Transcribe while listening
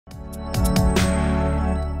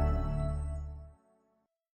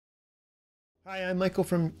Hi, I'm Michael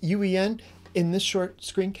from UEN. In this short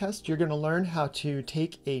screencast, you're going to learn how to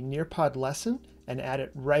take a Nearpod lesson and add it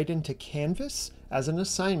right into Canvas as an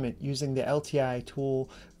assignment using the LTI tool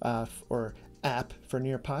or app for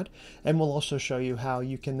Nearpod. And we'll also show you how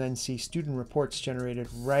you can then see student reports generated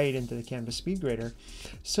right into the Canvas SpeedGrader.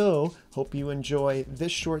 So, hope you enjoy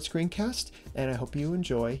this short screencast, and I hope you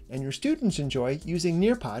enjoy and your students enjoy using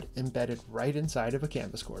Nearpod embedded right inside of a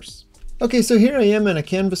Canvas course. Okay, so here I am in a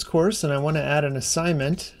Canvas course and I want to add an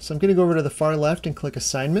assignment. So I'm going to go over to the far left and click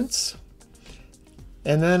Assignments.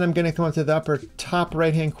 And then I'm going to come up to the upper top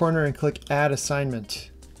right-hand corner and click Add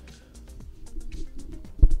Assignment.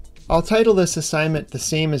 I'll title this assignment the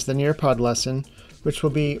same as the Nearpod lesson, which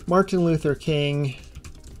will be Martin Luther King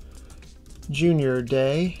Jr.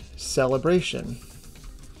 Day Celebration.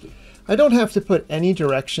 I don't have to put any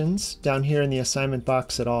directions down here in the assignment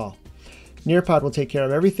box at all. Nearpod will take care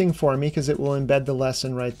of everything for me because it will embed the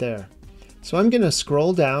lesson right there. So I'm going to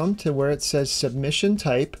scroll down to where it says Submission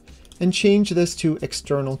Type and change this to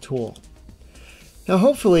External Tool. Now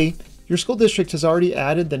hopefully your school district has already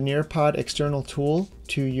added the Nearpod external tool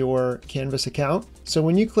to your Canvas account. So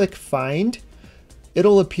when you click Find,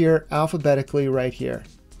 it'll appear alphabetically right here.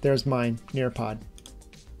 There's mine, Nearpod.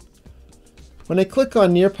 When I click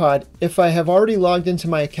on Nearpod, if I have already logged into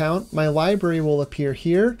my account, my library will appear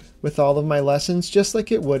here with all of my lessons just like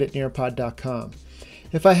it would at nearpod.com.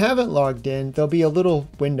 If I haven't logged in, there'll be a little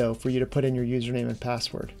window for you to put in your username and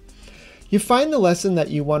password. You find the lesson that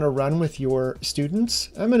you want to run with your students.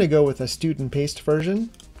 I'm going to go with a student-paced version.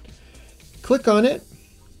 Click on it.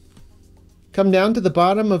 Come down to the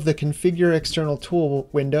bottom of the Configure External Tool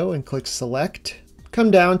window and click Select. Come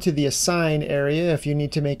down to the Assign area if you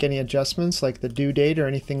need to make any adjustments like the due date or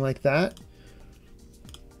anything like that.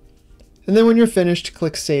 And then when you're finished,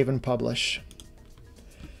 click Save and Publish.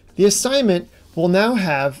 The assignment will now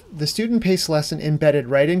have the student-paced lesson embedded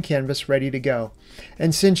right in Canvas, ready to go.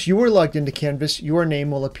 And since you are logged into Canvas, your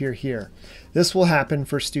name will appear here. This will happen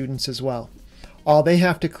for students as well. All they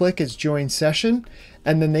have to click is Join Session,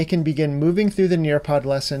 and then they can begin moving through the Nearpod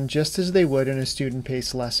lesson just as they would in a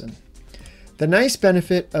student-paced lesson. The nice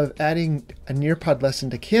benefit of adding a Nearpod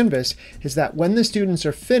lesson to Canvas is that when the students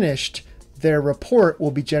are finished, their report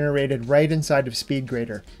will be generated right inside of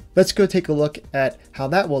SpeedGrader. Let's go take a look at how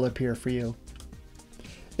that will appear for you.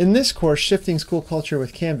 In this course, Shifting School Culture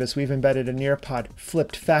with Canvas, we've embedded a Nearpod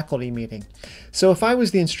flipped faculty meeting. So if I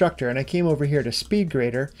was the instructor and I came over here to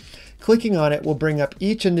SpeedGrader, clicking on it will bring up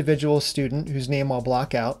each individual student whose name I'll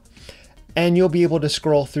block out, and you'll be able to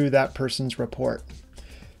scroll through that person's report.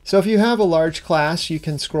 So if you have a large class, you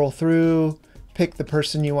can scroll through, pick the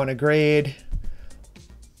person you want to grade,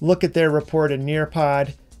 look at their report in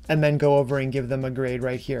Nearpod, and then go over and give them a grade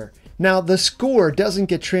right here. Now the score doesn't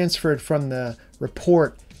get transferred from the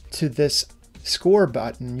report to this score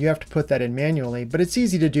button. You have to put that in manually, but it's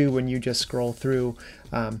easy to do when you just scroll through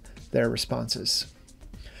their responses.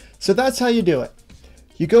 So that's how you do it.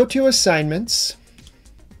 You go to Assignments,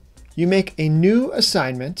 you make a new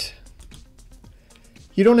assignment.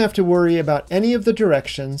 You don't have to worry about any of the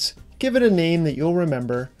directions. Give it a name that you'll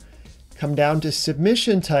remember. Come down to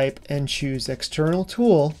Submission Type and choose External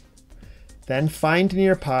Tool. Then find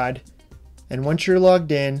Nearpod. And once you're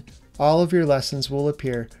logged in, all of your lessons will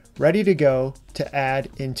appear ready to go to add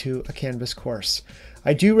into a Canvas course.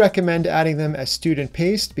 I do recommend adding them as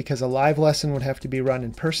student-paced because a live lesson would have to be run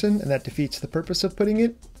in person, and that defeats the purpose of putting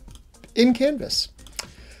it in Canvas.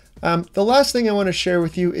 The last thing I want to share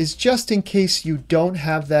with you is just in case you don't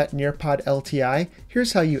have that Nearpod LTI,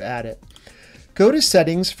 here's how you add it. Go to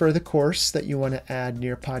Settings for the course that you want to add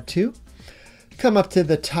Nearpod to. Come up to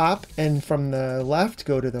the top and from the left,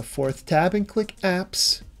 go to the fourth tab and click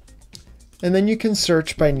Apps. And then you can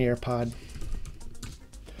search by Nearpod.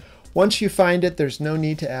 Once you find it, there's no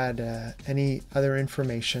need to add any other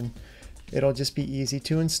information. It'll just be easy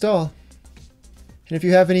to install. And if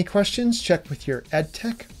you have any questions, check with your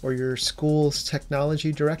EdTech or your school's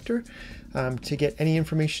technology director to get any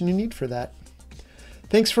information you need for that.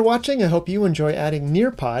 Thanks for watching. I hope you enjoy adding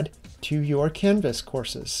Nearpod to your Canvas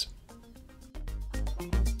courses.